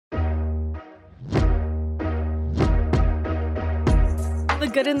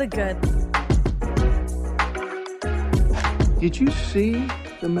good and the good. Did you see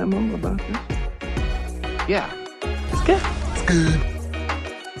the memo about this? Yeah, It's good. it's good.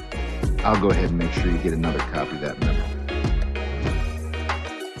 I'll go ahead and make sure you get another copy of that memo.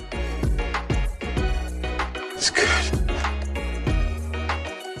 It's good.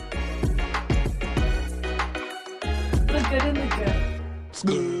 The good and the good. It's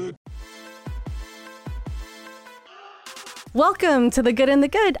good. Welcome to The Good and the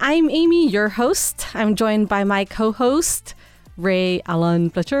Good. I'm Amy, your host. I'm joined by my co-host, Ray Allen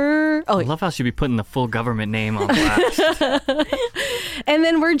Fletcher. I love how she'd be putting the full government name on blast. And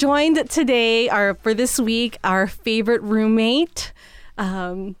then we're joined today, for this week, our favorite roommate,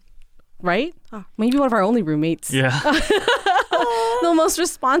 right? Maybe one of our only roommates. Yeah. The most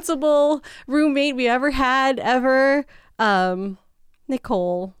responsible roommate we ever had,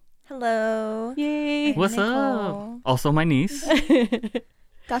 Nicole. Hello. Yay. What's Nicole. up? Also my niece,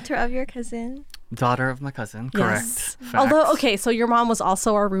 Daughter of your cousin. daughter of my cousin. Yes. Correct. Although, Facts. okay, so your mom was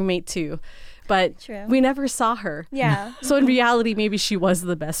also our roommate too, but True. we never saw her. Yeah. So in reality, maybe she was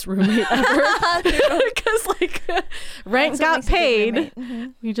the best roommate ever. Because rent That's what got makes a good paid. roommate.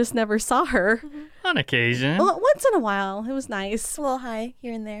 Mhm. We just never saw her. On occasion. Well, once in a while. It was nice. It's a little high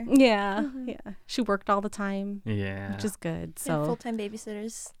here and there. Yeah. Yeah. She worked all the time, Yeah. which is good. Yeah, So, full-time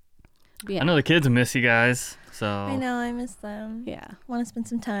babysitters. yeah. I know the kids miss you guys, so. I know, I miss them. Yeah. Want to spend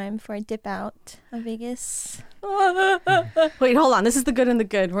some time before I dip out of Vegas. Wait, hold on. This is the good and the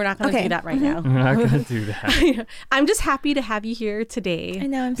good. We're not going to Okay. do that right now. We're not gonna do that. I'm just happy to have you here today. I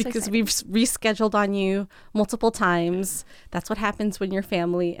know, I'm so because excited. we've rescheduled on you multiple times. That's what happens when you're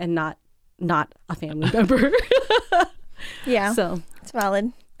family and not a family member. Yeah, So, it's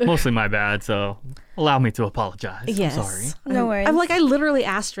valid. Mostly my bad, so allow me to apologize. yes. I'm sorry. No worries. I literally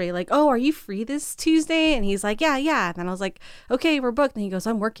asked Ray, oh, are you free this Tuesday? And he's like, yeah. And then I was like, okay, we're booked. And he goes,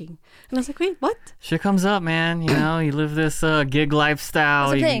 I'm working. And I was like, wait, what? Shit comes up, man. You know, you live this gig lifestyle.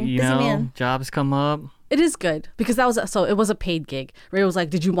 That's the thing. You Busy know, man. jobs come up. It is good because it was a paid gig. Ray was like,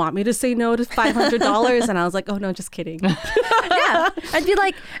 did you want me to say no to $500? And I was like, oh, no, just kidding. Yeah, I'd be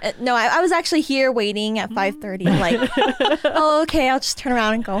like, no, I was actually here waiting at 5:30. Like, oh, okay, I'll just turn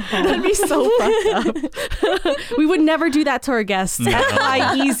around and go home. That'd be so fucked up. We would never do that to our guests. No.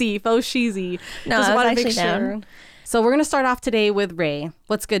 Fly easy, faux cheesy. No, Just I was wanna make actually down. So we're going to start off today with Ray.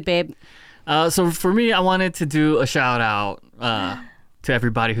 What's good, babe? So for me, I wanted to do a shout out to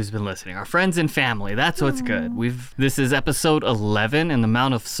everybody who's been listening, our friends and family. That's what's good. This is episode 11, and the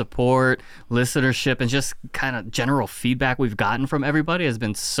amount of support, listenership, and just kind of general feedback we've gotten from everybody has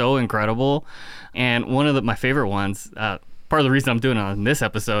been so incredible. And one of my favorite ones, part of the reason I'm doing it on this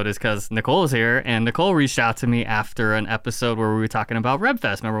episode is because Nicole is here, and Nicole reached out to me after an episode where we were talking about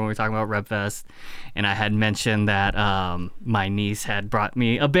RebFest. Remember when we were talking about RebFest? And I had mentioned that my niece had brought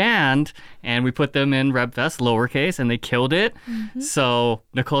me a band, and we put them in RebFest, lowercase, and they killed it. So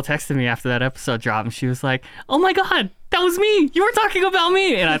Nicole texted me after that episode dropped, and she was like, oh my God, that was me. You were talking about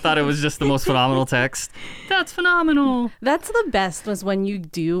me. And I thought it was just the most phenomenal text. That's phenomenal. That's the best was when you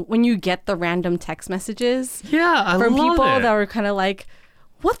get the random text messages Yeah, I from love people it. that were kind of like,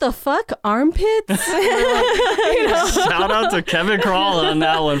 what the fuck? Armpits? Shout out to Kevin Crawl on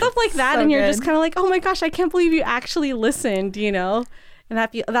that one. Stuff like that. So And you're good. just kind of like, oh my gosh, I can't believe you actually listened, And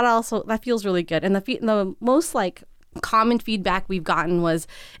that feels really good. And the most common feedback we've gotten was,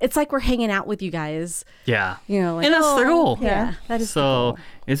 it's like we're hanging out with you guys. Yeah. Like, And that's the goal. yeah, that is the So goal.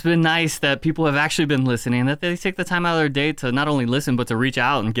 it's been nice that people have actually been listening, that they take the time out of their day to not only listen, but to reach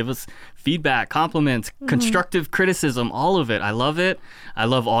out and give us feedback, compliments, constructive criticism, all of it. I love it. I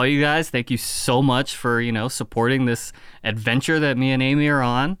love all you guys. Thank you so much for, supporting this adventure that me and Amy are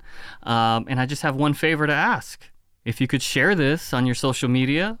on. And I just have one favor to ask. If you could share this on your social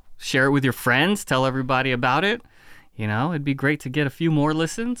media, share it with your friends, tell everybody about it. It'd be great to get a few more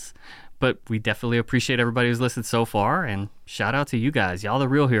listens, but we definitely appreciate everybody who's listened so far, and shout out to you guys. Y'all the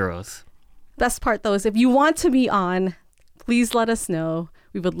real heroes. Best part, though, is if you want to be on, please let us know.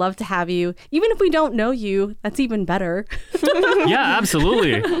 We would love to have you. Even if we don't know you, that's even better. Yeah,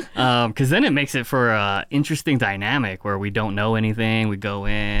 absolutely. Because then it makes it for an interesting dynamic where we don't know anything. We go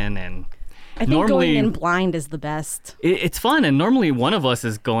in and... I think going in blind is the best. It's fun, and normally one of us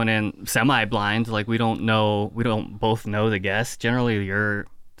is going in semi-blind. Like we don't both know the guest. Generally, you're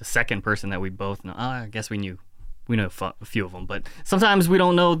the second person that we both know. I guess we know a few of them, but sometimes we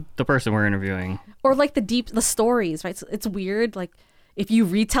don't know the person we're interviewing. Or the stories, right? So it's weird. Like if you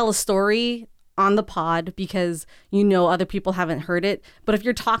retell a story on the pod because you know other people haven't heard it. But if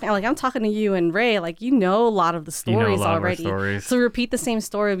you're talking, like I'm talking to you and Ray, like you know a lot of the stories already. So repeat the same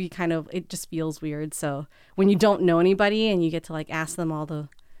story, it just feels weird. So when you don't know anybody and you get to like ask them all the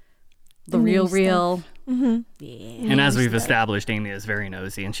real. Mm-hmm. Yeah. And as we've established, Amy is very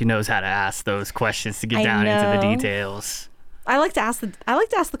nosy and she knows how to ask those questions to get down into the details. I like to ask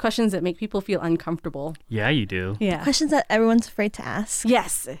the questions that make people feel uncomfortable. Yeah, you do. Yeah. Questions that everyone's afraid to ask.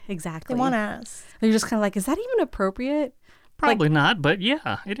 Yes, exactly. They want to ask. They're just kind of like, is that even appropriate? Probably not, but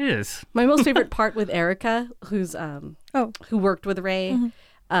yeah, it is. My most favorite part with Erica, who worked with Ray,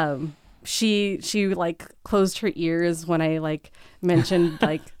 she like closed her ears when I like mentioned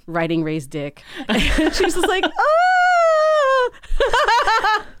like riding Ray's dick. And she's just like, oh.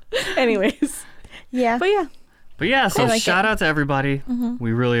 Anyways. Yeah. But yeah, so like shout out to everybody.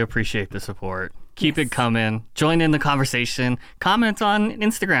 We really appreciate the support. Keep it coming. Join in the conversation. Comment on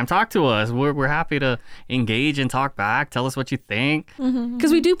Instagram. Talk to us. We're happy to engage and talk back. Tell us what you think.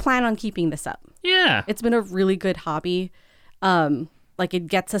 Because we do plan on keeping this up. Yeah. It's been a really good hobby. Like it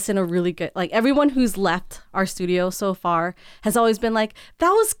gets us in a really good, like everyone who's left our studio so far has always been like, that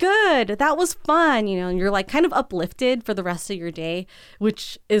was good. That was fun. You know, and you're like kind of uplifted for the rest of your day,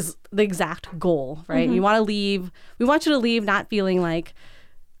 which is the exact goal, right? You want to leave. We want you to leave not feeling like,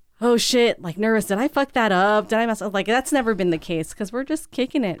 oh shit, like nervous. Did I fuck that up? Did I mess up? Like that's never been the case because we're just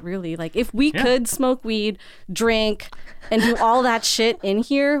kicking it really. Like if we could smoke weed, drink, and do all that shit in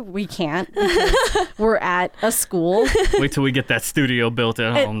here, we can't because we're at a school. Wait till we get that studio built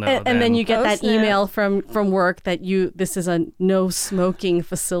at home though. And then you get that email from work that this is a no smoking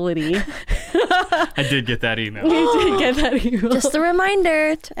facility. I did get that email. You did get that email. Just a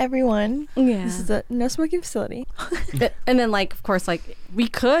reminder to everyone. Yeah. This is a no smoking facility. And then like of course like we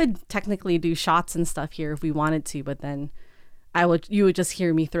could technically do shots and stuff here if we wanted to, but then you would just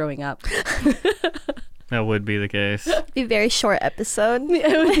hear me throwing up. That would be the case. Be a very short episode.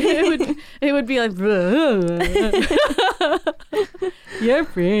 it would be like you're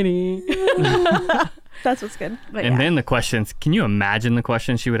pretty. That's what's good. But And then the questions. Can you imagine the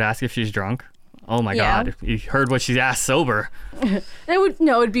questions she would ask if she's drunk? Oh my God. If you heard what she's asked sober.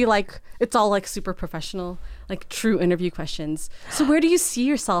 It'd be like, it's all like super professional, like true interview questions. So where do you see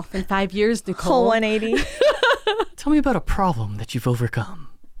yourself in 5 years, Nicole? Whole 180. Tell me about a problem that you've overcome.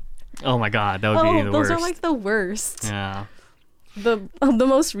 Oh my God, that would be the those worst. are like the worst. Yeah. The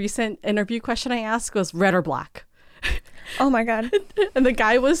most recent interview question I asked was red or black. Oh my God. And the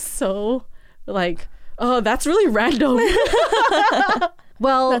guy was so like, oh, that's really random.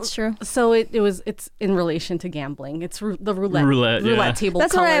 Well, That's true. So it's in relation to gambling. It's the roulette table.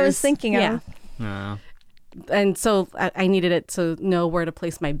 That's colors. what I was thinking of. Yeah. And so I needed it to know where to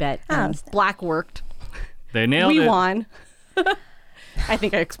place my bet. And black worked. They nailed it. We won. I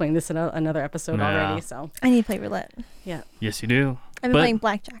think I explained this in another episode already. So I need to play roulette. yeah. Yes, you do. I've been playing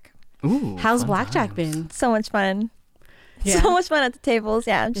blackjack. Ooh. How's fun blackjack times. been? So much fun. Yeah. So much fun at the tables.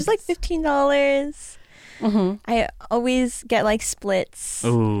 Yeah. Just like $15. I always get like splits.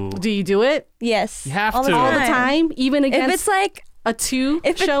 Ooh. Do you do it Yes. You have all to. the all the time, even If against it's like, a 2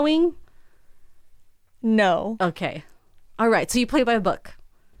 if it- showing? no. Okay. All right. So you play by the book.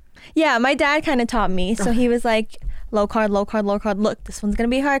 Yeah, my dad kind of taught me. So he was like, low card, low card, low card. Look, this one's going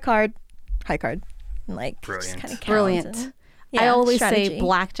to be high card. High card. And like, Brilliant. just kind of Brilliant. I always say black.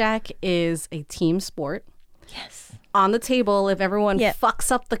 blackjack is a team sport. Yes. On the table, if everyone Yeah.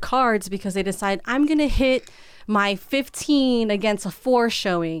 fucks up the cards because they decide I'm going to hit my 15 against a 4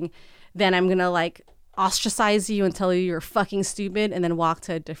 showing, then I'm going to like ostracize you and tell you you're fucking stupid and then walk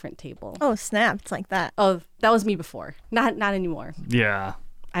to a different table. Oh, snap. It's like that. Oh, that was me before. Not anymore. Yeah.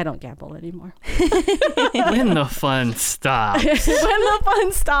 I don't gamble anymore. When the fun stops. When the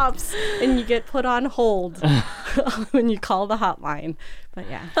fun stops and you get put on hold when you call the hotline. But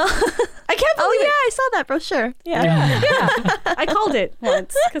yeah. I can't Oh, believe yeah. it. I saw that brochure. Yeah. Yeah. I called it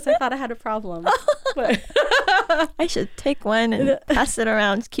once because I thought I had a problem. But I should take one and pass it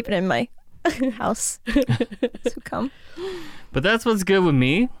around. Just keep it in my house. So come. But that's what's good with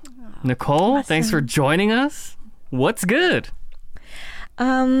me. Nicole, thanks for joining us. What's good?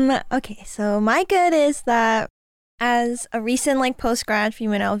 Okay, so my good is that as a recent like post-grad from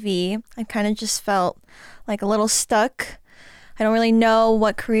UNLV, I kind of just felt like a little stuck. I don't really know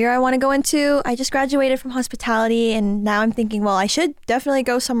what career I want to go into. I just graduated from hospitality and now I'm thinking, well, I should definitely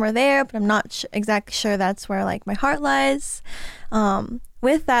go somewhere there, but I'm not exactly sure that's where like my heart lies.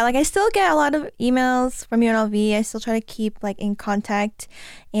 With that, like I still get a lot of emails from UNLV. I still try to keep like in contact,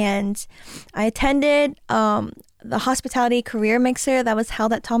 and I attended the hospitality career mixer that was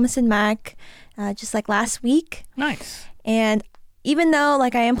held at Thomas and Mack just like last week. Nice. And even though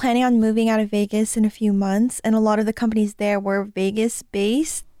like I am planning on moving out of Vegas in a few months, and a lot of the companies there were Vegas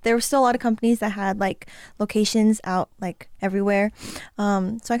based, there were still a lot of companies that had like locations out like everywhere.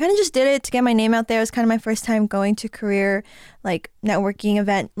 So I kind of just did it to get my name out there. It was kind of my first time going to career like networking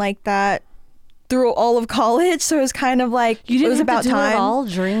event like that through all of college. So it was kind of like You didn't it was have about to do time. it all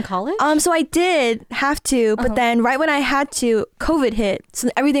during college? So I did have to, but then right when I had to, COVID hit. So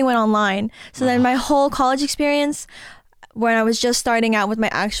everything went online. So then my whole college experience, when I was just starting out with my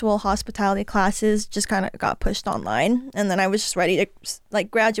actual hospitality classes, just kind of got pushed online. And then I was just ready to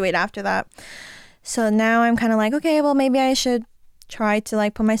like graduate after that. So now I'm kind of like, okay, well, maybe I should try to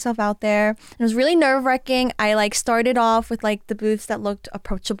like put myself out there. It was really nerve-wracking. I like started off with like the booths that looked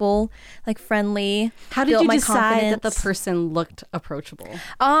approachable, like friendly. How did built you my decide that the confidence. person looked approachable?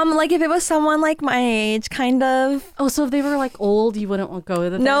 Like if it was someone like my age, kind of. Oh, so if they were like old, you wouldn't go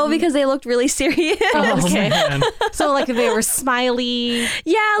with them? No, because they looked really serious. Oh, Okay. man. So like if they were smiley.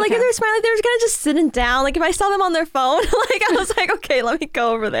 Yeah, like Okay. if they were smiling, they were kind of just sitting down. Like if I saw them on their phone, like I was like, okay, let me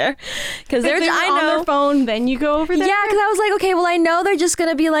go over there, because If they were I on know. their phone, then you go over there? Yeah, because I was like, okay, well, I know they're just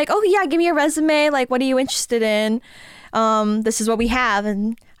gonna be like, oh yeah, give me a resume. Like, what are you interested in? This is what we have,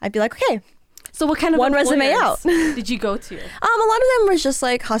 and I'd be like, okay. So what kind of One resume employers out. did you go to? A lot of them was just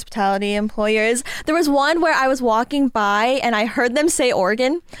like hospitality employers. There was one where I was walking by and I heard them say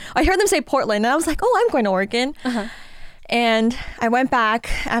Oregon. I heard them say Portland, and I was like, oh, I'm going to Oregon. And I went back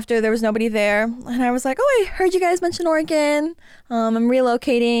after there was nobody there, and I was like, oh, I heard you guys mention Oregon. I'm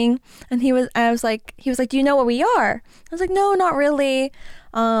relocating. And he was like, do you know where we are? I was like, no, not really.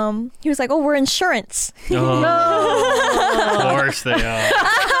 He was like, oh, we're insurance. Oh, of course they are.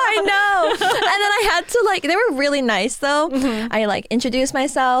 I know. And then I had to like, they were really nice though. I like introduced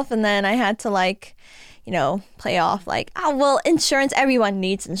myself, and then I had to like, play off like, oh, well, insurance, everyone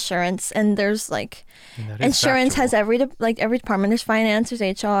needs insurance. And there's like, That is insurance has factual. every department. There's finance,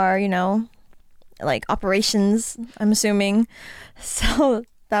 there's HR, like operations, I'm assuming. So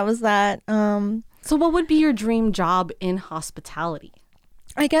that was that. So what would be your dream job in hospitality?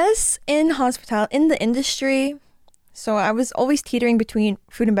 I guess in the industry. So I was always teetering between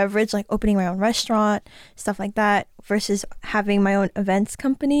food and beverage, like opening my own restaurant, stuff like that, versus having my own events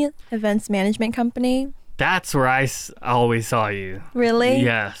management company. That's where I always saw you. Really?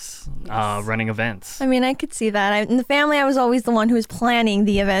 Yes. Running events. I mean, I could see that. In the family, I was always the one who was planning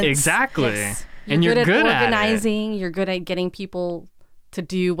the events. Exactly. Yes. And you're good at organizing. You're good at getting people to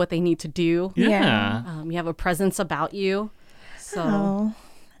do what they need to do. it. Yeah. Yeah. You have a presence about you. So Oh,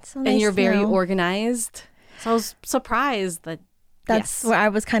 that's so nice and you're to very know. organized. So I was surprised that That's yes. where I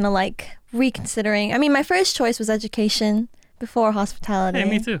was kind of like reconsidering. I mean, my first choice was education before hospitality. Hey,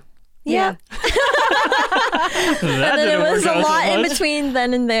 me too. Yeah. That And then it didn't was work a out so lot in much. between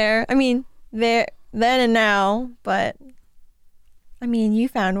then and there. I mean, then and now, but I mean, you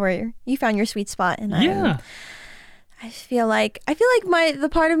found your sweet spot, and Yeah. I feel like the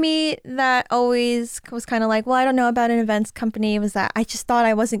part of me that always was kind of like, well, I don't know about an events company, was that I just thought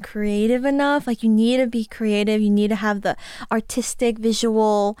I wasn't creative enough. Like, you need to be creative, you need to have the artistic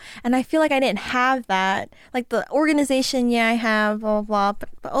visual, and I feel like I didn't have that. Like the organization, yeah, I have, blah blah blah,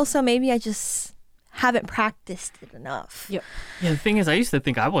 but also maybe I just haven't practiced it enough. Yep. Yeah, the thing is, I used to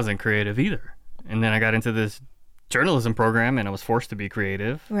think I wasn't creative either. And then I got into this journalism program and I was forced to be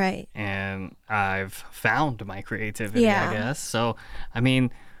creative. Right. And I've found my creativity, Yeah. I guess. So, I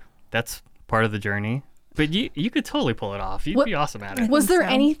mean, that's part of the journey. But you could totally pull it off. You'd What- be awesome at it. Was there so.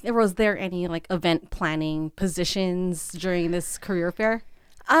 any like event planning positions during this career fair?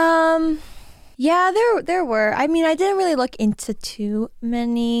 Yeah, there were. I mean, I didn't really look into too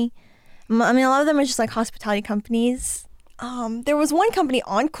many. I mean, a lot of them are just like hospitality companies. There was one company,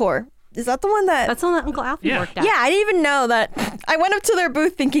 Encore. Is that the one that? That's on that Uncle Alfie Yeah. worked at. Yeah, I didn't even know that. I went up to their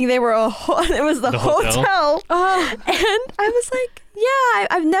booth thinking they were it was the hotel? hotel. Oh, And I was like, yeah,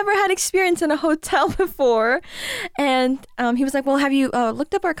 I've never had experience in a hotel before. And he was like, well, have you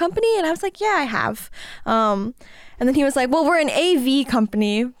looked up our company? And I was like, yeah, I have. And then he was like, well, we're an AV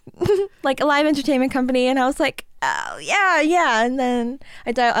company, like a live entertainment company. And I was like, oh, yeah. And then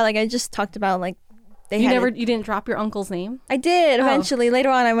I just talked about like, you didn't drop your uncle's name? I did Oh. eventually. Later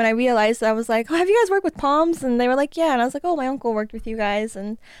on, when I realized, I was like, oh, have you guys worked with Palms? And they were like, yeah. And I was like, oh, my uncle worked with you guys.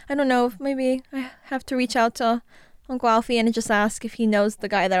 And I don't know if maybe I have to reach out to Uncle Alfie and just ask if he knows the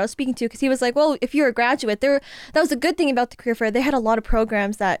guy that I was speaking to. Because he was like, well, if you're a graduate, that was a good thing about the career fair. They had a lot of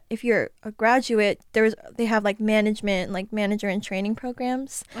programs that if you're a graduate, they have like management, like manager and training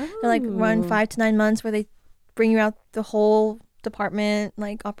programs. They like run 5 to 9 months where they bring you out the whole department,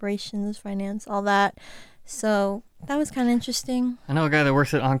 like operations, finance, all that. So that was kind of interesting. I know a guy that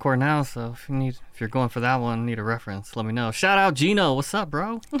works at Encore now, so if you're going for that one, need a reference, let me know. Shout out Gino. What's up,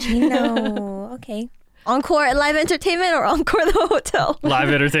 bro? Gino. Okay. Encore live entertainment or Encore the hotel? Live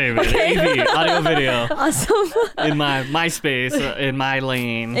entertainment. Okay. AV, audio video. Awesome. In my space, in my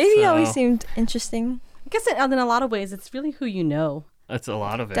lane. AV so always seemed interesting. I guess in a lot of ways, it's really who you know. That's a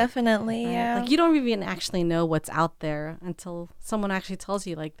lot of it. Definitely, Right? yeah. Like you don't even actually know what's out there until someone actually tells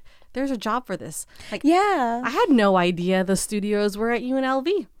you, like, there's a job for this. Like, Yeah. I had no idea the studios were at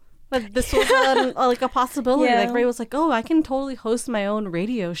UNLV. Like this was like a possibility. Yeah. Like Ray was like, "Oh, I can totally host my own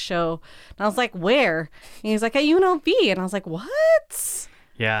radio show," and I was like, "Where?" And he's like, "At UNLV," and I was like, "What?"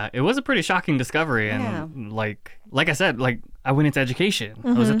 Yeah, it was a pretty shocking discovery, and like I said, like I went into education.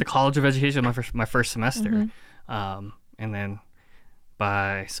 I was at the College of Education my first semester, and then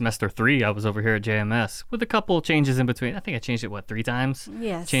by semester 3, I was over here at JMS with a couple changes in between. I think I changed it 3 times.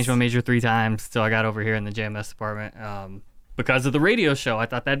 Yes. Changed my major 3 times till I got over here in the JMS department. Because of the radio show, I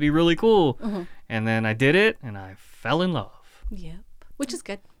thought that'd be really cool, and then I did it, and I fell in love. Yep. Which is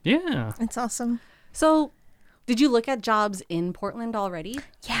good. Yeah. It's awesome. So, did you look at jobs in Portland already?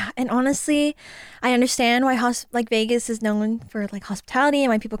 Yeah, and honestly, I understand why like Vegas is known for like hospitality and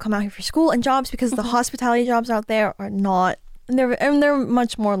why people come out here for school and jobs, because the hospitality jobs out there are not. They're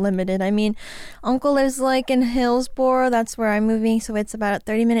much more limited. I mean, Uncle lives like in Hillsboro. That's where I'm moving, so it's about a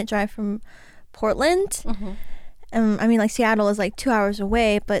 30-minute drive from Portland. I mean, like Seattle is like 2 hours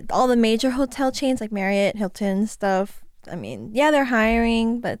away, but all the major hotel chains like Marriott, Hilton, stuff. I mean, yeah, they're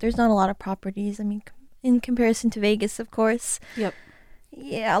hiring, but there's not a lot of properties. I mean, in comparison to Vegas, of course. Yep.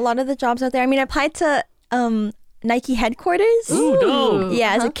 Yeah, a lot of the jobs out there. I mean, I applied to Nike headquarters. Ooh, dope.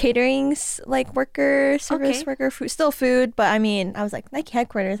 Yeah, as a catering like worker, service worker, still food. But I mean, I was like, Nike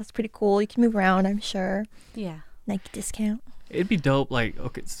headquarters, that's pretty cool. You can move around, I'm sure. Yeah. Nike discount. It'd be dope. Like,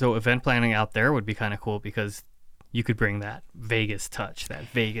 okay, so event planning out there would be kind of cool because you could bring that Vegas touch, that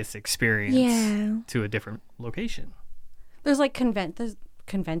Vegas experience to a different location. There's like there's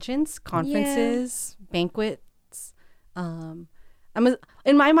conventions, conferences, banquets. In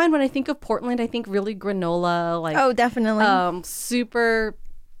my mind, when I think of Portland, I think really granola, like Oh, definitely. super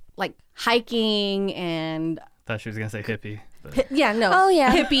like hiking and Thought she was gonna say hippie. But yeah, no. Oh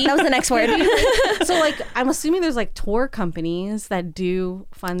yeah, hippie. That was the next word. So like I'm assuming there's like tour companies that do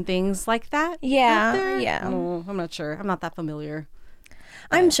fun things like that. Yeah, out there? yeah. Oh, I'm not sure. I'm not that familiar.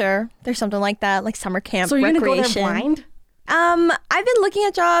 I'm sure there's something like that, like summer camp. So you're recreation. gonna go there blind? I've been looking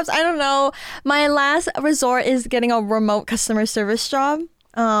at jobs. I don't know. My last resort is getting a remote customer service job.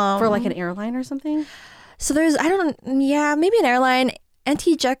 For like an airline or something? So maybe an airline.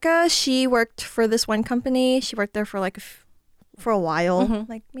 Auntie Jekka, she worked for this one company. She worked there for like for a while,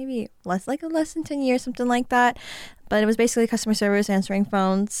 like maybe less than 10 years, something like that. But it was basically customer service, answering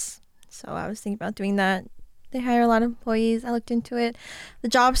phones. So I was thinking about doing that. They hire a lot of employees. I looked into it. The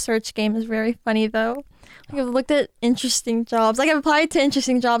job search game is very funny though. Like I've looked at interesting jobs. Like I've applied to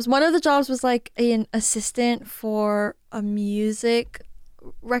interesting jobs. One of the jobs was like an assistant for a music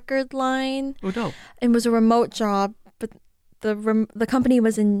record line. oh, dope. It was a remote job, but the company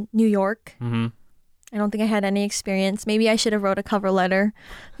was in New York. Mm-hmm. I don't think I had any experience. Maybe I should have wrote a cover letter,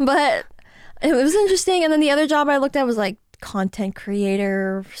 but it was interesting. And then the other job I looked at was like content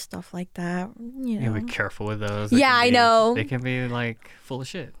creator, stuff like that. You know. Be careful with those. Yeah, I know. They can be like full of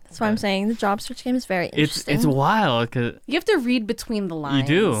shit. That's why I'm saying the job search game is very interesting. It's wild because You have to read between the lines.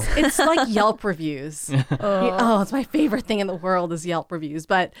 do. It's like Yelp reviews. Oh, it's my favorite thing in the world is Yelp reviews.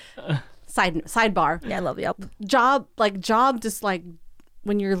 But sidebar. Yeah, I love Yelp. Job just like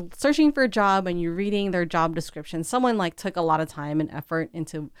when you're searching for a job and you're reading their job description, someone like took a lot of time and effort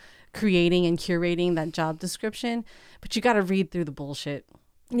into creating and curating that job description, but you got to read through the bullshit.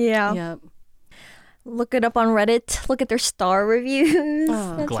 Yeah. Yep. Look it up on Reddit. Look at their star reviews.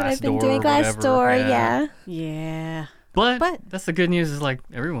 That's what I've been Glassdoor doing. or whatever, Glassdoor, yeah. Yeah. But that's the good news is like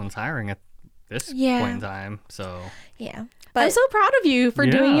everyone's hiring at this Yeah. point in time. So Yeah. I'm But so proud of you for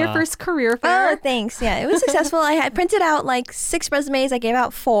doing your Yeah. first career fair. oh, thanks. Yeah, it was successful. I had printed out like 6 resumes. I gave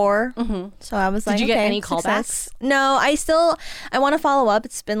out 4. So I was like, you get okay, any success. No, I want to follow up.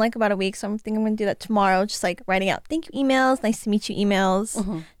 It's been like about a week, so I'm thinking I'm going to do that tomorrow. Just like writing out thank you emails, nice to meet you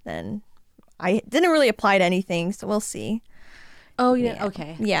emails. Then I didn't really apply to anything, so we'll see. Oh, yeah.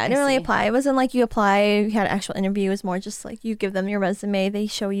 Okay. Yeah, I didn't really see. apply. It wasn't like you apply, you had an actual interview. It was more just like you give them your resume, they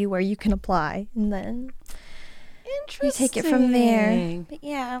show you where you can apply, and then you take it from there. But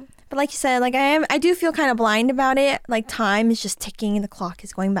yeah. But like you said, like I do feel kind of blind about it. Like time is just ticking and the clock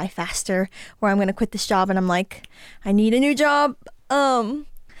is going by faster where I'm going to quit this job and I'm like, I need a new job. But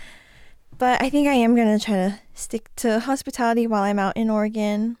I think I am going to try to stick to hospitality while I'm out in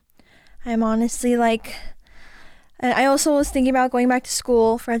Oregon. I'm honestly like, I also was thinking about going back to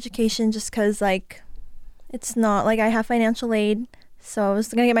school for education just because like it's not like I have financial aid. So I was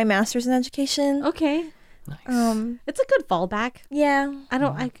going to get my master's in education. Okay. Nice. It's a good fallback. Yeah.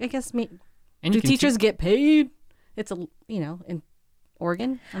 I guess And do you can teachers get paid? It's in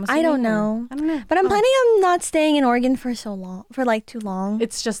Oregon. I'm I don't assuming, know. I don't know. But I'm planning on not staying in Oregon for too long.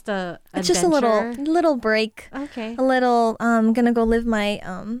 It's just a. It's just a adventure. little break. Okay. A little. I'm gonna go live my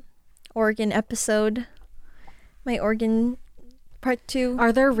Oregon episode. My Oregon part 2.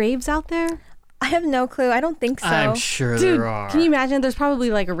 Are there raves out there? I have no clue. I don't think so. I'm sure Dude, there are. can you imagine? There's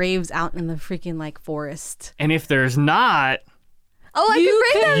probably like raves out in the freaking like forest. And if there's not, Oh, I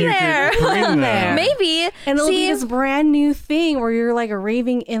could bring them there. could bring them there. Maybe. And it'll See, be this brand new thing where you're like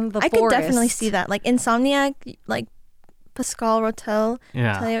raving in the I forest. could definitely see that. Like Insomniac, like Pascal Rotel.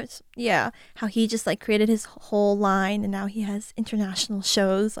 Yeah. Yeah. How he just like created his whole line and now he has international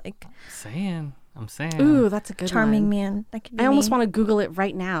shows. Like I'm saying. Ooh, that's a good charming one. man. That could be I almost me. want to Google it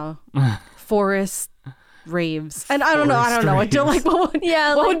right now. Forest raves. And I don't know. I feel like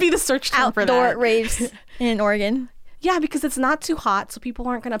what would be the search term for outdoor that? raves in Oregon. Yeah, because it's not too hot, so people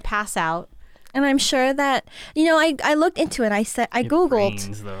aren't going to pass out. And I'm sure that, I looked into it. I It Googled,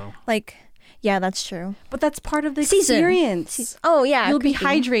 rains, though. like, yeah, that's true. But that's part of the Season. experience. Oh, yeah. You'll it be could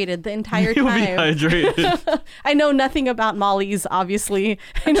hydrated the entire You'll be time. hydrated. I know nothing about mollies, obviously.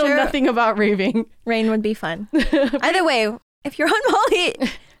 I know sure- nothing about raving. Rain would be fun. Either way, if you're on Molly,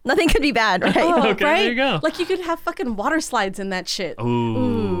 nothing could be bad, right? Oh, Okay, right? there you go. Like you could have fucking water slides in that shit.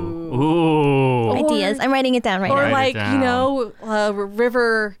 Ooh. Ideas. I'm writing it down right Or now. Write it like, down.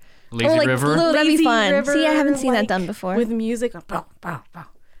 river. Lazy Or like river. blue, that'd be lazy fun. river, See, I haven't seen like, that done before. With music. Bow, bow, bow.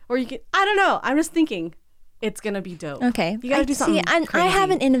 Or you could, I don't know. I'm just thinking it's going to be dope. Okay. You got to do something I crazy. have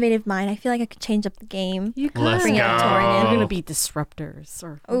an innovative mind. I feel like I could change up the game. You could. Let's Bring it go. up to Oregon. You're going to be disruptors.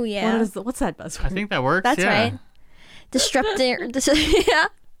 Or Oh, yeah. what's that buzzword? I think that works. That's yeah. right. Disruptor. Yeah.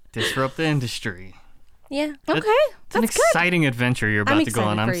 Disrupt the industry. Yeah. Okay. It's an That's good. exciting adventure you're about I'm to go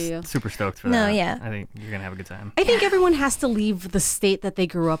on. excited I'm for you. super stoked for No, that. yeah. I think you're going to have a good time. I think everyone has to leave the state that they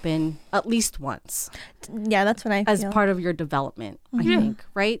grew up in at least once Yeah, that's what I as feel. part of your development, I Yeah. think,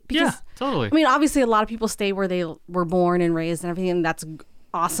 right? Yeah, totally. I mean, obviously, a lot of people stay where they were born and raised and everything. And that's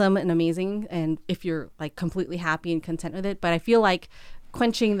awesome and amazing. And if you're like completely happy and content with it, but I feel like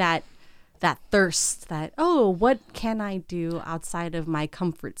quenching that thirst, what can I do outside of my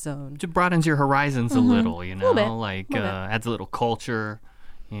comfort zone? It broadens your horizons a little, you know, Little bit. like Little bit. adds a little culture,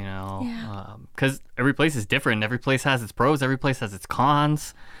 you know, Yeah. because every place is different. Every place has its pros. Every place has its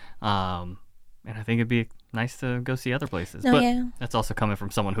cons. And I think it'd be nice to go see other places. No, but yeah. that's also coming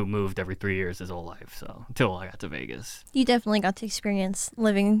from someone who moved every 3 years his whole life. So until I got to Vegas. You definitely got to experience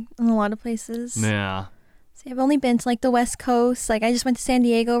living in a lot of places. Yeah. See, I've only been to like the West Coast. Like I just went to San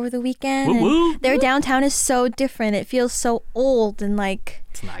Diego over the weekend. Woo and woo. their downtown is so different. It feels so old and like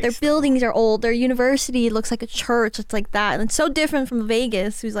It's nice. their buildings are old. Their university looks like a church. It's like that. And it's so different from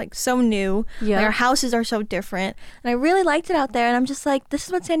Vegas, who's like so new. Yeah. Like, our houses are so different. And I really liked it out there. And I'm just like, this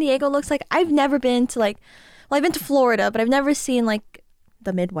is what San Diego looks like. I've never been to I've been to Florida, but I've never seen like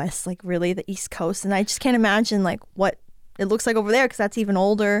the Midwest, like really the East Coast. And I just can't imagine like what it looks like over there because that's even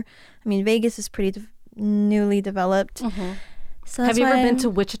older. I mean, Vegas is pretty newly developed. So Have that's you ever why been I'm- to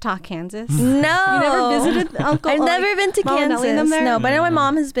Wichita, Kansas? No. You never visited Uncle? I've never been to Mom and Ellie and them Kansas. there? No, but I know my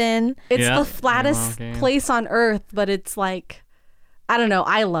mom has been. It's Yeah. the flattest Yeah, okay. place on earth, but it's like, I don't know.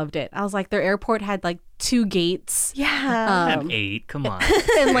 I loved it. I was like, their airport had like 2 gates, Yeah. I have 8. Come on.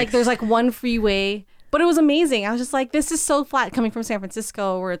 and like there's like 1 freeway. But it was amazing. I was just like, this is so flat coming from San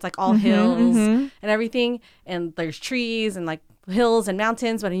Francisco, where it's like all hills and everything, and there's trees and like hills and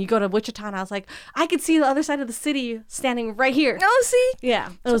mountains. But when you go to Wichita, and I was like, I could see the other side of the city standing right here. Oh, see? Yeah,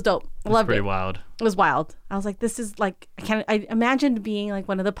 it was dope. That's Loved pretty it. wild. It was wild. I was like, this is like, I imagined being like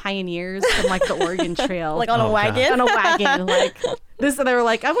one of the pioneers from like the Oregon Trail. Like on a Oh, wagon? on a wagon, like this. And they were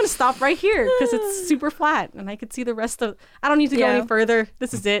like, I want to stop right here because it's super flat and I could see the rest of, I don't need to go Yeah. any further.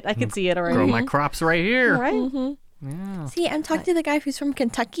 This is it. I could see it already. Grow my crops right here. Right? Yeah. See, I'm talking to the guy who's from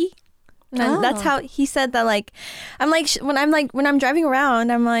Kentucky. And that's Oh. how he said that. Like, I'm like, when I'm driving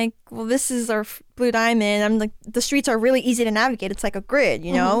around, I'm like, well, this is our Blue Diamond. I'm like, the streets are really easy to navigate. It's like a grid,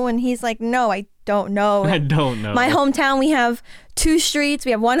 you know? And he's like, no, I don't know. I don't know. My hometown, we have 2 streets.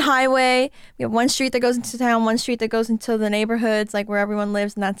 We have 1 highway. We have 1 street that goes into town, 1 street that goes into the neighborhoods, like where everyone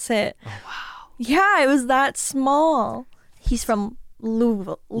lives, and that's it. Oh, wow. Yeah, it was that small. He's from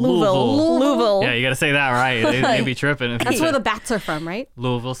Louisville. Yeah, you got to say that right. They'd be tripping. If That's you where said the bats are from, right?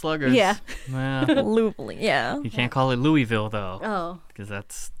 Louisville Sluggers. Yeah. Yeah. Louisville, yeah. You can't call it Louisville, though, Oh. because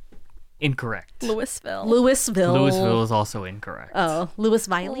that's Incorrect. Louisville. Louisville is also incorrect. Oh, Louis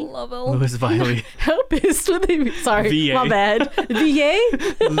Viley. Louisville. Louis Viley. How pissed would they be? Sorry, VA. my bad. VA?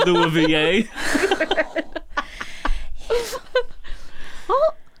 Louis VA.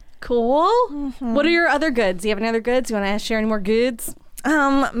 Oh, cool. What are your other goods? Do you have any other goods? You want to share any more goods?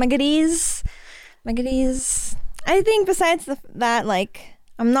 My goodies. I think besides that, like,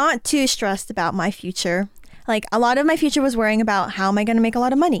 I'm not too stressed about my future. Like, a lot of my future was worrying about how am I going to make a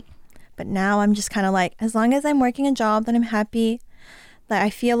lot of money. But now I'm just kind of like, as long as I'm working a job, then I'm happy. Like, I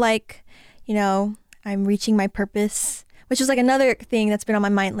feel like, you know, I'm reaching my purpose, which is like another thing that's been on my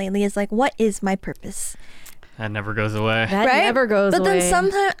mind lately is like, what is my purpose? That never goes away. That Right? never goes But away. then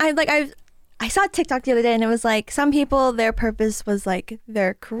sometimes I saw TikTok the other day and it was like some people their purpose was like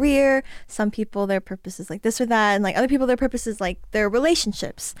their career, some people their purpose is like this or that, and like other people their purpose is like their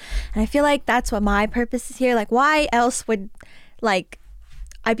relationships. And I feel like that's what my purpose is here. Like, why else would like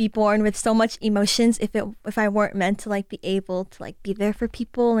I be born with so much emotions if I weren't meant to like be able to like be there for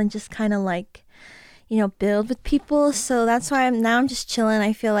people and just kind of like, you know, build with people. So that's why I'm just chilling.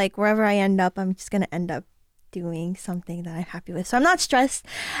 I feel like wherever I end up, I'm just gonna end up doing something that I'm happy with. So I'm not stressed.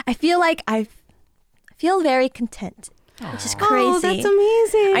 I feel like I feel very content, which is crazy. Oh, that's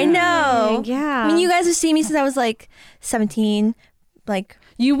amazing. I know. Yeah. I mean, you guys have seen me since I was like 17. Like,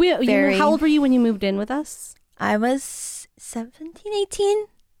 How old were you when you moved in with us? I was 17, 18,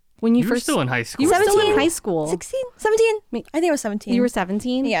 When You were still in high school. You were still in 17, high school. 16, 17. I think I was 17. You were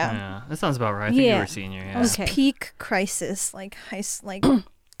 17? Yeah. Yeah, that sounds about right. I think you Yeah. were a senior. Yeah. It was Okay. peak crisis, like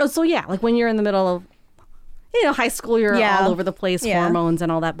Oh, so yeah, like when you're in the middle of, you know, high school, you're Yeah. all over the place, Yeah. hormones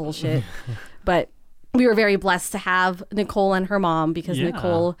and all that bullshit. But we were very blessed to have Nicole and her mom because Yeah.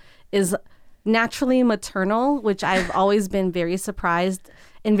 Nicole is naturally maternal, which I've always been very surprised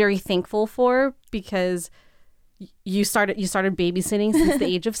and very thankful for because you started babysitting since the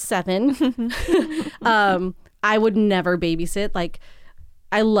age of 7. I would never babysit. Like,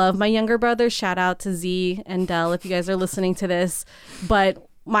 I love my younger brother. Shout out to Z and Del if you guys are listening to this. But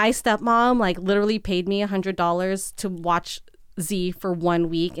my stepmom like literally paid me $100 to watch Z for 1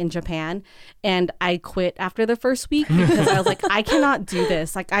 week in Japan, and I quit after the first week because I was like, I cannot do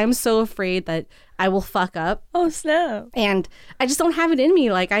this. Like, I'm so afraid that I will fuck up, oh snap. and I just don't have it in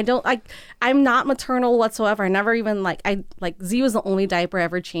me. Like, I'm not maternal whatsoever. I never even Z was the only diaper I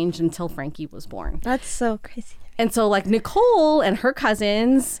ever changed until Frankie was born. That's so crazy. And so like Nicole and her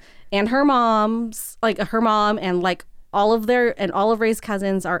cousins and her moms, like her mom and like all of Ray's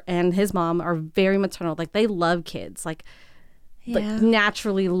cousins and his mom are very maternal. Like, they love kids. Like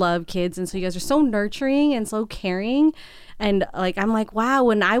naturally love kids, and so you guys are so nurturing and so caring. And like, I'm like, wow,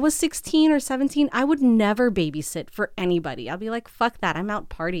 when I was 16 or 17, I would never babysit for anybody. I'll be like, fuck that, I'm out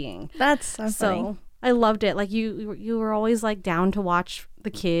partying. That's so funny. So I loved it. Like, you were always like down to watch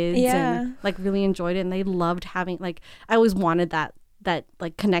the kids and like really enjoyed it, and they loved having, like, I always wanted that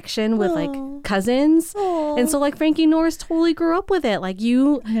like connection with like cousins. Aw. And so like Frankie Norris totally grew up with it. Like,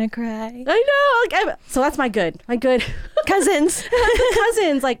 you, I'm gonna cry. I know, like, so that's my good Cousins.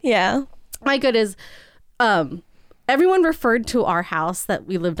 cousins. Like, Yeah. my good is everyone referred to our house that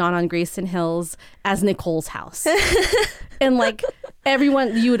we lived on Grayson Hills as Nicole's house. And like,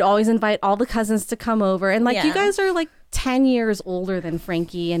 everyone, you would always invite all the cousins to come over, and like, you Yeah. guys are like 10 years older than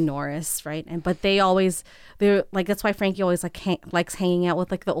Frankie and Norris, right? But they're like, that's why Frankie always like likes hanging out with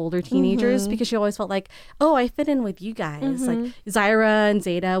like the older teenagers, because she always felt like, oh, I fit in with you guys. Like, Zyra and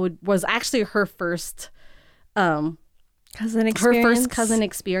Zeta was actually her first Cousin experience. cousin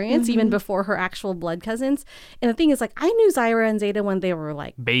experience, even before her actual blood cousins. And the thing is, like, I knew Zyra and Zeta when they were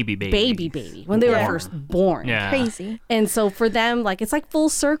like baby when they Yeah. were first born. Yeah. Crazy. And so for them, like, it's like full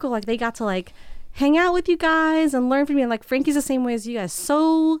circle. Like, they got to like hang out with you guys and learn from you. And like, Frankie's the same way as you guys,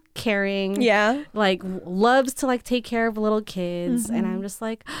 so caring. Yeah. Like, loves to like take care of little kids. And I'm just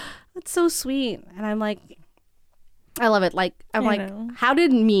like, that's so sweet. And I'm like, I love it. Like, I'm I like, know. how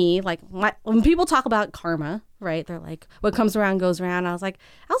did when people talk about karma, right? They're like, what comes around goes around. I was like,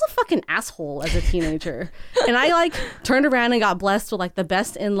 I was a fucking asshole as a teenager. And I like turned around and got blessed with like the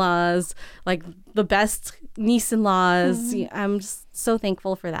best in-laws, like the best niece-in-laws. I'm just so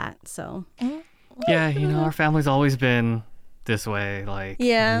thankful for that. So Yeah, you know, our family's always been this way. Like,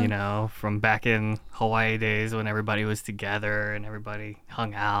 Yeah. you know, from back in Hawaii days when everybody was together and everybody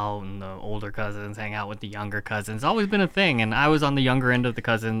hung out and the older cousins hang out with the younger cousins. It's always been a thing. And I was on the younger end of the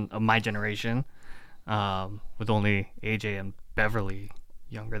cousin of my generation, with only AJ and Beverly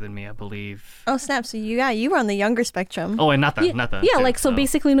younger than me, I believe. Oh snap! So you were on the younger spectrum. Oh, and nothing. yeah, like, so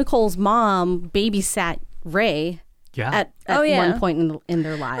basically Nicole's mom babysat Ray yeah. at Oh, yeah. one point in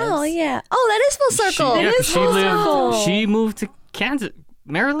their lives. Oh yeah. Oh, that is full circle. She, yeah, 'cause full circle. she moved to Kansas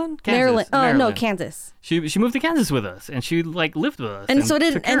Maryland? Maryland. Oh, no, Maryland. Kansas. She moved to Kansas with us, and she like lived with us. And so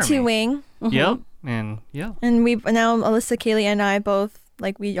did took care of NT me. Wing. Yep, and yeah. And we now Alyssa, Kaylee, and I both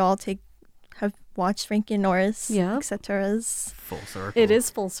we all have watched Frankie and Norris, Yep. etc. Full circle. It is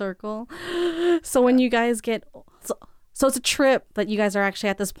full circle. So when you guys get... So it's a trip that you guys are actually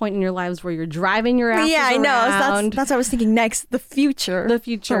at this point in your lives where you're driving your asses Yeah, I know. around. That's what I was thinking next. The future. The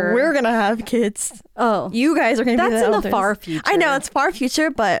future. So we're gonna have kids. Oh. You guys are gonna be That's the in the elders. far future. I know it's far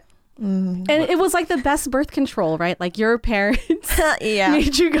future, but And it was like the best birth control, right? Like your parents yeah.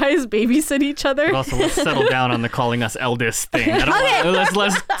 made you guys babysit each other. But also, let's settle down on the calling us eldest thing. I don't want,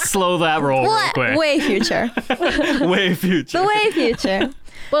 let's slow that roll real quick. Way future. Way future. The way future.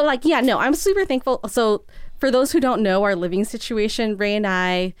 But like, yeah, no, I'm super thankful. So for those who don't know our living situation, Ray and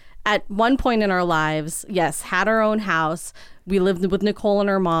I, at one point in our lives, yes, had our own house. We lived with Nicole and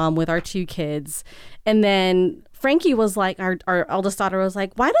her mom with our 2 kids. And then Frankie was like, our eldest daughter was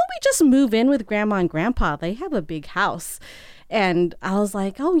like, why don't we just move in with grandma and grandpa? They have a big house. And I was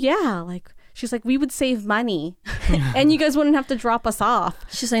like, oh yeah. Like, she's like, we would save money and you guys wouldn't have to drop us off.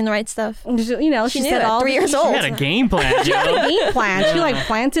 She's saying the right stuff. You know, she knew said it, all 3 years She old. had a game plan. She had yo. a game plan. She like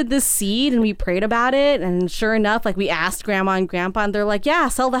planted this seed and we prayed about it. And sure enough, like we asked grandma and grandpa and they're like, yeah,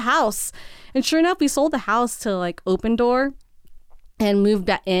 sell the house. And sure enough, we sold the house to like Open Door and moved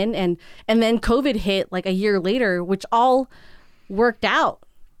that in. And then COVID hit like a year later, which all worked out.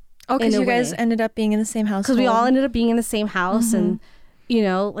 Oh, because in a you guys way. ended up being in the same house. Because we all ended up being in the same house. And, you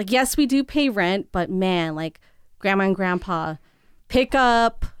know, like, yes, we do pay rent, but man, like grandma and grandpa pick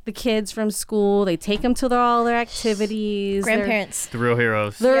up the kids from school. They take them to all their activities. grandparents. The real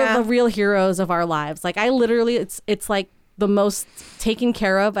heroes. They're Yeah. the real heroes of our lives. Like I literally, it's like the most taken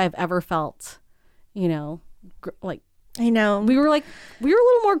care of I've ever felt. You know, like I know. we were a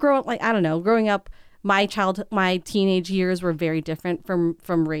little more growing up. My teenage years were very different from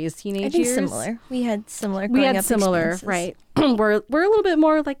Ray's teenage I think years. similar. We had similar. We had growing up similar, experiences. right? we're a little bit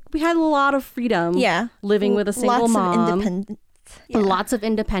more like we had a lot of freedom. Yeah. living with a single Lots mom. of independence. Yeah. Lots of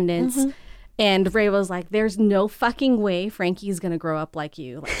independence. And Ray was like, there's no fucking way Frankie's going to grow up like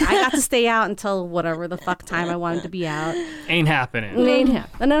you. Like, I got to stay out until whatever the fuck time I wanted to be out. Ain't happening. And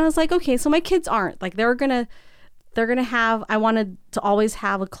then I was like, okay, so my kids aren't. Like, they're going to have, I wanted to always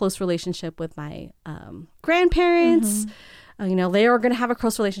have a close relationship with my grandparents. You know, they are going to have a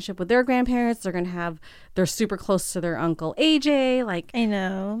close relationship with their grandparents. They're super close to their uncle AJ. Like, I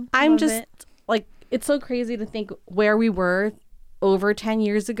know. I'm Love just it. like, it's so crazy to think where we were over 10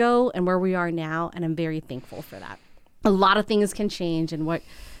 years ago and where we are now. And I'm very thankful for that. A lot of things can change. And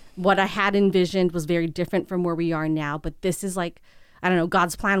what I had envisioned was very different from where we are now. But this is like, I don't know,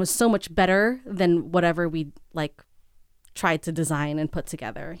 God's plan was so much better than whatever we like tried to design and put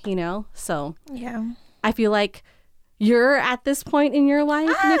together, you know? So Yeah. I feel like you're at this point in your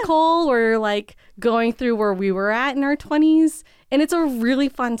life, Nicole, where you're like going through where we were at in our 20s. And it's a really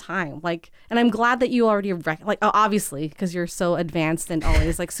fun time. Like, and I'm glad that you already, obviously, because you're so advanced and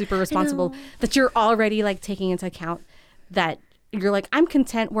always like super responsible, that you're already like taking into account that you're like, I'm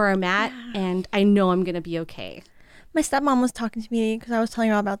content where I'm at and I know I'm going to be okay. My stepmom was talking to me because I was telling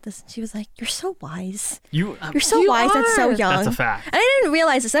her about this, and she was like, "You're so wise. You're You're so You wise and so are. young." That's a fact. And I didn't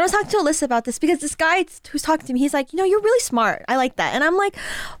realize this. And I was talking to Alyssa about this because this guy who's talking to me, he's like, "You know, you're really smart. I like that." And I'm like,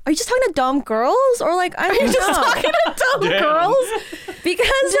 "Are you just talking to dumb girls, or like I don't know?" Just talking to dumb Damn. girls. Because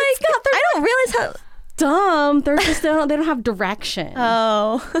like I don't realize how. Dumb. They're just, they don't have direction.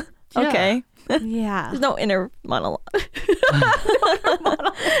 Oh, Yeah. okay. Yeah. There's no inner monologue.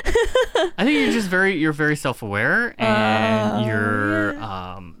 I think you're very self-aware and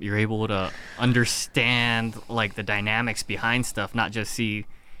you're able to understand like the dynamics behind stuff, not just see,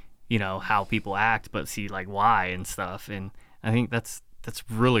 you know, how people act, but see like why and stuff. And I think that's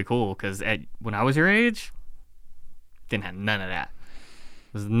really cool because when I was your age, didn't have none of that.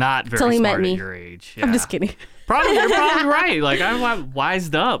 Was not very Till he met smart me. at your age. I'm Yeah. just kidding. You're probably right. Like I'm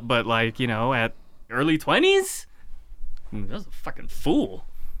wised up, but like, you know, at early 20s, I was a fucking fool.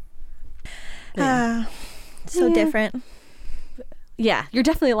 So different. Yeah, you're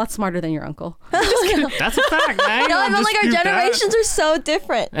definitely a lot smarter than your uncle. That's a fact, man. No, I Don't mean like our dispute that. generations are so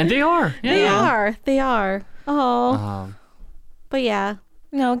different. And they are. Yeah. They are. Oh, Um, but yeah.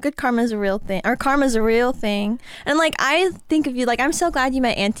 No, good karma is a real thing. Our karma is a real thing. And like I think of you, like I'm so glad you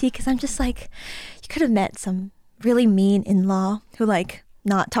met Auntie because I'm just like, you could have met some really mean in-law who like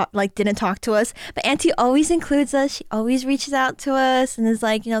didn't talk to us, but Auntie always includes us. She always reaches out to us and is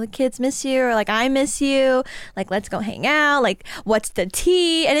like, you know, the kids miss you, or like I miss you, like let's go hang out, like what's the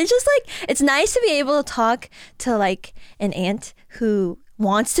tea? And it's just like it's nice to be able to talk to like an aunt who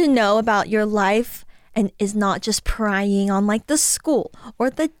wants to know about your life and is not just prying on like the school or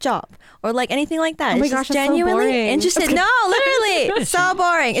the job or like anything like that. Oh my It's gosh, just that's so genuinely boring. interested. No, literally, it's so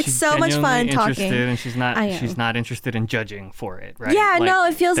boring. It's She's so much fun genuinely talking. interested, and she's not. I am. She's not interested in judging for it, right? Yeah, Like, no,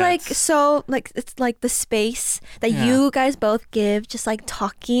 it feels like that's- so like it's like the space that Yeah. you guys both give, just like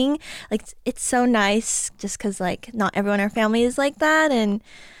talking. Like it's so nice, just because like not everyone in our family is like that, and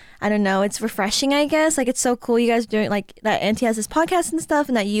I don't know, it's refreshing, I guess. Like it's so cool you guys doing like that. Auntie has this podcast and stuff,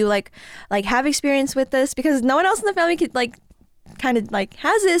 and that you like have experience with this because no one else in the family could like kind of like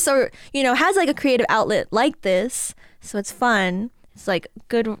has this or has like a creative outlet like this. So it's fun. It's like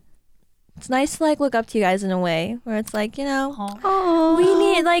good. It's nice to like look up to you guys in a way where it's like Oh, we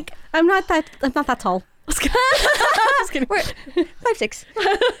need like I'm not that tall. Just kidding. we're 5'6".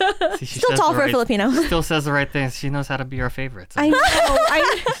 See, she Still says tall the for a right- Filipino. Still says the right things. She knows how to be our favorites. I know.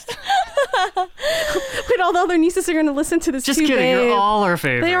 But all the other nieces are going to listen to this Just too, kidding. babe. You're all our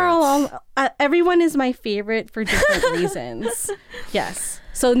favorites. They are all. Everyone is my favorite for different reasons. Yes.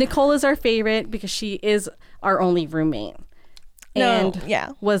 So Nicole is our favorite because she is our only roommate,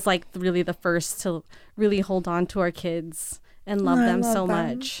 and was like really the first to really hold on to our kids and love them so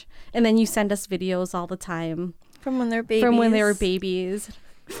much. And then you send us videos all the time From when they're babies. from when they were babies.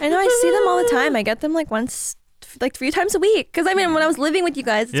 I know, I see them all the time. I get them like once, like 3 times a week. Because I mean, when I was living with you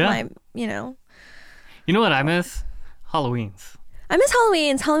guys, it's Yeah. my, You know what I miss? Halloweens. I miss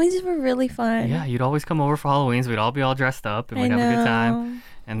Halloweens. Halloweens were really fun. Yeah, you'd always come over for Halloweens. We'd all be all dressed up and I we'd have a good time. know.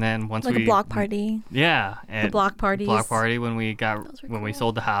 And then once Like we a block party. Yeah, and block parties. Block party when we got Those were when we cool.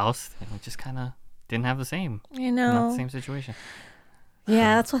 sold the house, and we just kind of didn't have the same. I Not know. the same situation.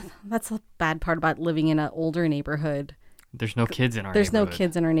 Yeah, that's the bad part about living in an older neighborhood. There's no kids in our There's no neighborhood.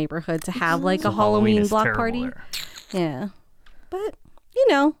 kids in our neighborhood to have like So a Halloween is block terrible party. there. Yeah. But,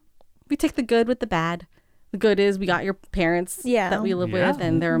 we take the good with the bad. The good is we got your parents that we live Yeah. with,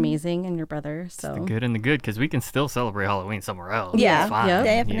 and they're amazing, and your brother. So The good and the good, because we can still celebrate Halloween somewhere else. Yeah. It's fine. Yep.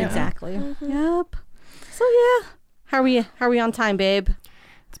 Definitely. Exactly. Yep. So yeah. How are we on time, babe?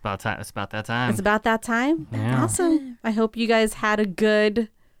 It's about time. It's about that time. It's about that time. Yeah. Awesome. I hope you guys had a good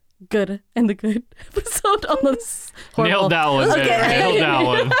and the good episode on this. Nailed that one. Okay. There. Nailed that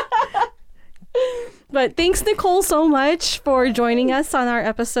one. But thanks, Nicole, so much for joining us on our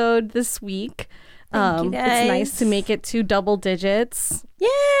episode this week. Thank you, It's guys. nice to make it to double digits. Yeah,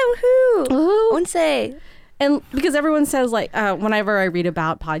 woohoo. Woohoo. Once. And because everyone says, like, whenever I read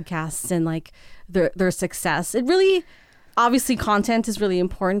about podcasts and like their success, it really, obviously content is really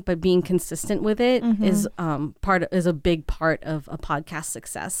important, but being consistent with it is a big part of a podcast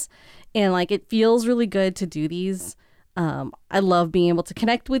success. And like, it feels really good to do these. I love being able to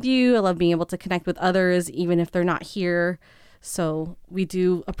connect with you. I love being able to connect with others, even if they're not here. So we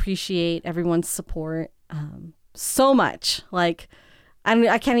do appreciate everyone's support so much. Like,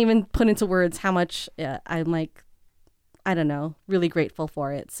 I can't even put into words how much I'm like, I don't know, really grateful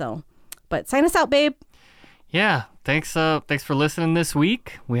for it. So, but sign us out, babe. Yeah. Thanks for listening this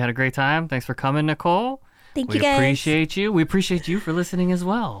week. We had a great time. Thanks for coming, Nicole. Thank We you guys. appreciate you. We appreciate you for listening as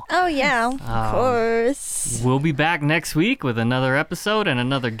well. Oh, yeah. Of course. We'll be back next week with another episode and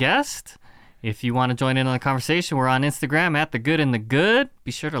another guest. If you want to join in on the conversation, we're on Instagram at The Good and the Good.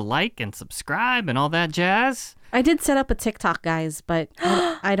 Be sure to like and subscribe and all that jazz. I did set up a TikTok, guys, but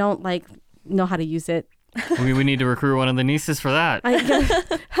I don't like know how to use it. We need to recruit one of the nieces for that.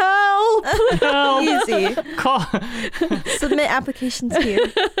 Help! Help! Easy. Call. Submit applications here.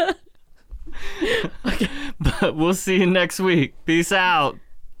 But we'll see you next week. Peace out.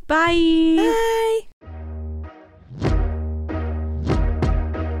 Bye. Bye.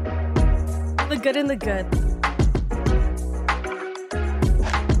 The good and the good.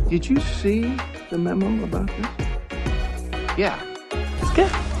 Did you see the memo about this? Yeah.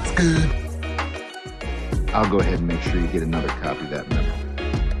 I'll go ahead and make sure you get another copy of that memo.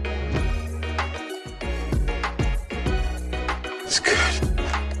 It's good.